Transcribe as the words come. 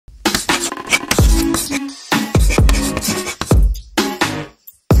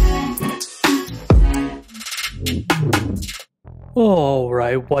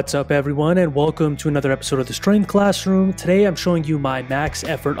Alright, what's up everyone, and welcome to another episode of the Strength Classroom. Today I'm showing you my max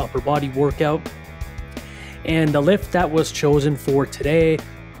effort upper body workout, and the lift that was chosen for today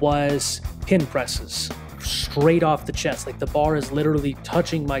was pin presses, straight off the chest. Like the bar is literally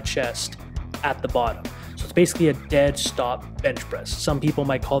touching my chest at the bottom. So it's basically a dead stop bench press. Some people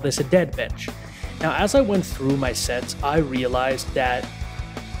might call this a dead bench. Now as I went through my sets, I realized that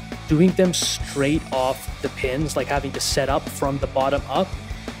doing them straight off the pins, like having to set up from the bottom up,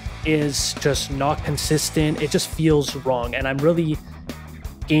 is just not consistent. It just feels wrong, and I'm really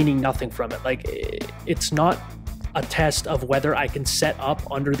gaining nothing from it. Like, it's not a test of whether I can set up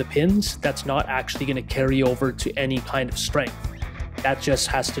under the pins. That's not actually going to carry over to any kind of strength. That just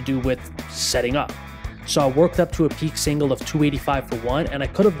has to do with setting up. So I worked up to a peak single of 285 for one, and I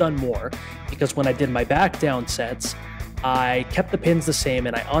could have done more because when I did my back down sets, I kept the pins the same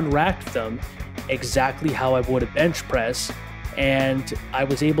and I unracked them exactly how I would a bench press, and I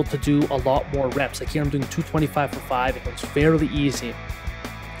was able to do a lot more reps. Like here I'm doing 225 for 5, it was fairly easy.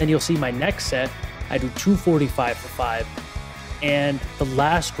 And you'll see my next set, I do 245 for 5, and the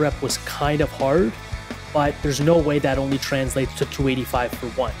last rep was kind of hard, but there's no way that only translates to 285 for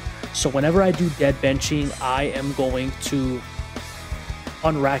 1. So whenever I do dead benching, I am going to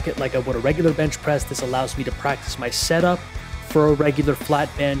unrack it like I would a regular bench press. This allows me to practice my setup for a regular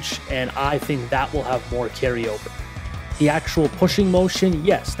flat bench, and I think that will have more carryover. The actual pushing motion,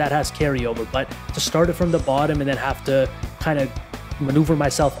 yes, that has carryover, but to start it from the bottom and then have to kind of maneuver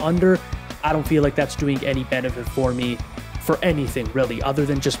myself under, I don't feel like that's doing any benefit for me for anything really, other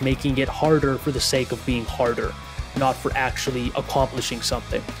than just making it harder for the sake of being harder, not for actually accomplishing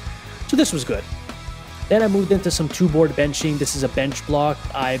something. So this was good. Then I moved into some two-board benching. This is a bench block.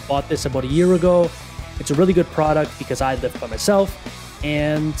 I bought this about a year ago. It's a really good product because I lift by myself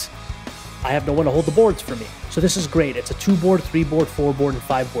and I have no one to hold the boards for me. So this is great. It's a 2-board, 3-board, 4-board, and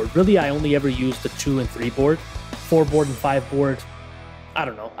 5-board. Really, I only ever use the 2 and 3-board. 4-board and 5-board, I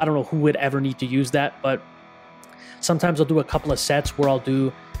don't know. I don't know who would ever need to use that, but sometimes I'll do a couple of sets where I'll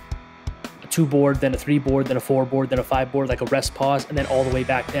do a 2-board, then a 3-board, then a 4-board, then a 5-board, like a rest pause, and then all the way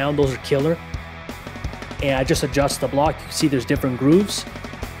back down. Those are killer. And I just adjust the block. You can see there's different grooves,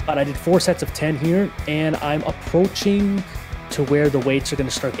 but I did 4 sets of 10 here, and I'm approaching to where the weights are going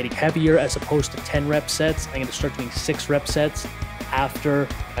to start getting heavier. As opposed to 10 rep sets, I'm going to start doing 6 rep sets after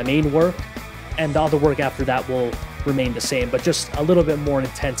my main work, and the other work after that will remain the same, but just a little bit more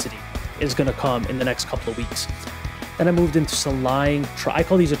intensity is going to come in the next couple of weeks. Then I moved into some lying, I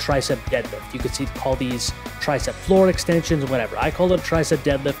call these a tricep deadlift. You could call these tricep floor extensions, whatever. I call it a tricep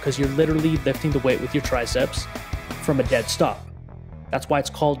deadlift because you're literally lifting the weight with your triceps from a dead stop. That's why it's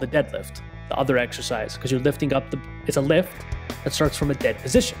called the deadlift, the other exercise, because you're lifting up it's a lift that starts from a dead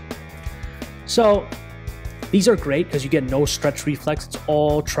position. So these are great because you get no stretch reflex. It's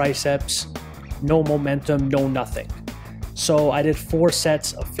all triceps, no momentum, no nothing. So I did 4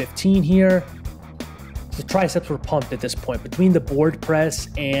 sets of 15 here. The triceps were pumped at this point. Between the board press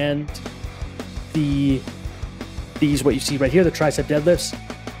and these, what you see right here, the tricep deadlifts,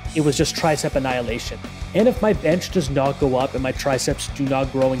 it was just tricep annihilation. And if my bench does not go up and my triceps do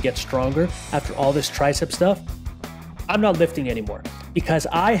not grow and get stronger after all this tricep stuff, I'm not lifting anymore, because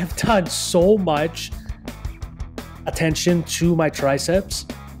I have done so much attention to my triceps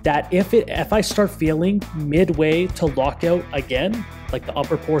that if I start feeling midway to lockout again, like the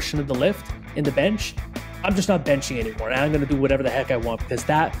upper portion of the lift in the bench, I'm just not benching anymore, and I'm going to do whatever the heck I want, because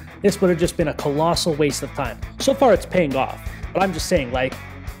this would have just been a colossal waste of time. So far it's paying off, but I'm just saying, like,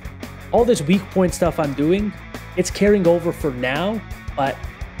 all this weak point stuff I'm doing, it's carrying over for now, but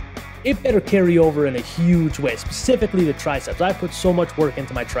it better carry over in a huge way, specifically the triceps. I put so much work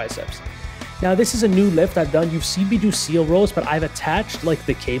into my triceps. Now this is a new lift I've done. You've seen me do seal rows, but I've attached like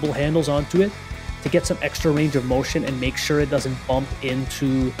the cable handles onto it to get some extra range of motion and make sure it doesn't bump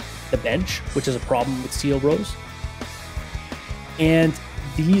into the bench, which is a problem with seal rows. And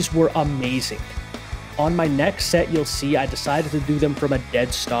these were amazing. On my next set, you'll see I decided to do them from a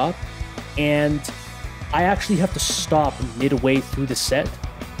dead stop, and I actually have to stop midway through the set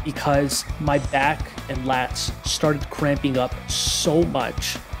because my back and lats started cramping up so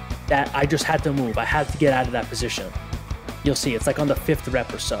much that I just had to move. I had to get out of that position. You'll see it's like on the 5th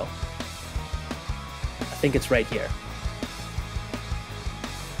rep or so. I think it's right here.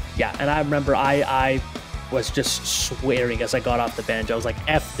 Yeah, and I remember I was just swearing as I got off the bench. I was like,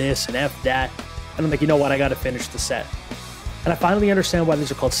 F this and F that. And I'm like, you know what? I got to finish the set. And I finally understand why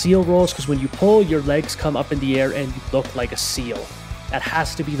these are called seal rolls, because when you pull, your legs come up in the air and you look like a seal. That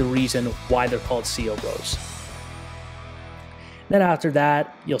has to be the reason why they're called CO rows. Then after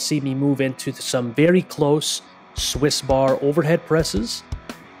that, you'll see me move into some very close Swiss bar overhead presses.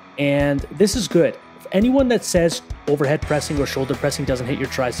 And this is good. If anyone that says overhead pressing or shoulder pressing doesn't hit your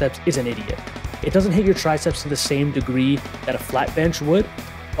triceps is an idiot. It doesn't hit your triceps to the same degree that a flat bench would,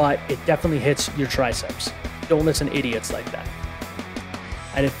 but it definitely hits your triceps. Don't listen to idiots like that.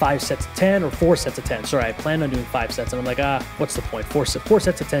 I did 5 sets of 10 or 4 sets of 10. Sorry, I planned on doing 5 sets and I'm like, what's the point? 4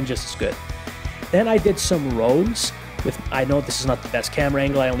 sets of 10 just as good. Then I did some rows with, I know this is not the best camera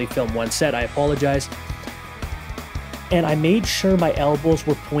angle. I only filmed 1 set. I apologize. And I made sure my elbows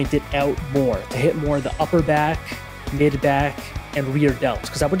were pointed out more to hit more of the upper back, mid back, and rear delts.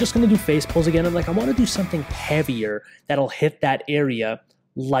 Because I was just going to do face pulls again. I'm like, I want to do something heavier that'll hit that area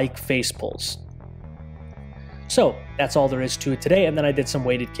like face pulls. So that's all there is to it today. And then I did some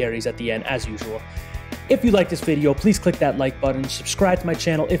weighted carries at the end as usual. If you like this video, please click that like button, subscribe to my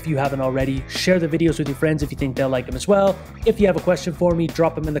channel if you haven't already, share the videos with your friends if you think they'll like them as well. If you have a question for me,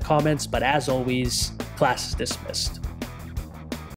 drop them in the comments. But as always, class is dismissed.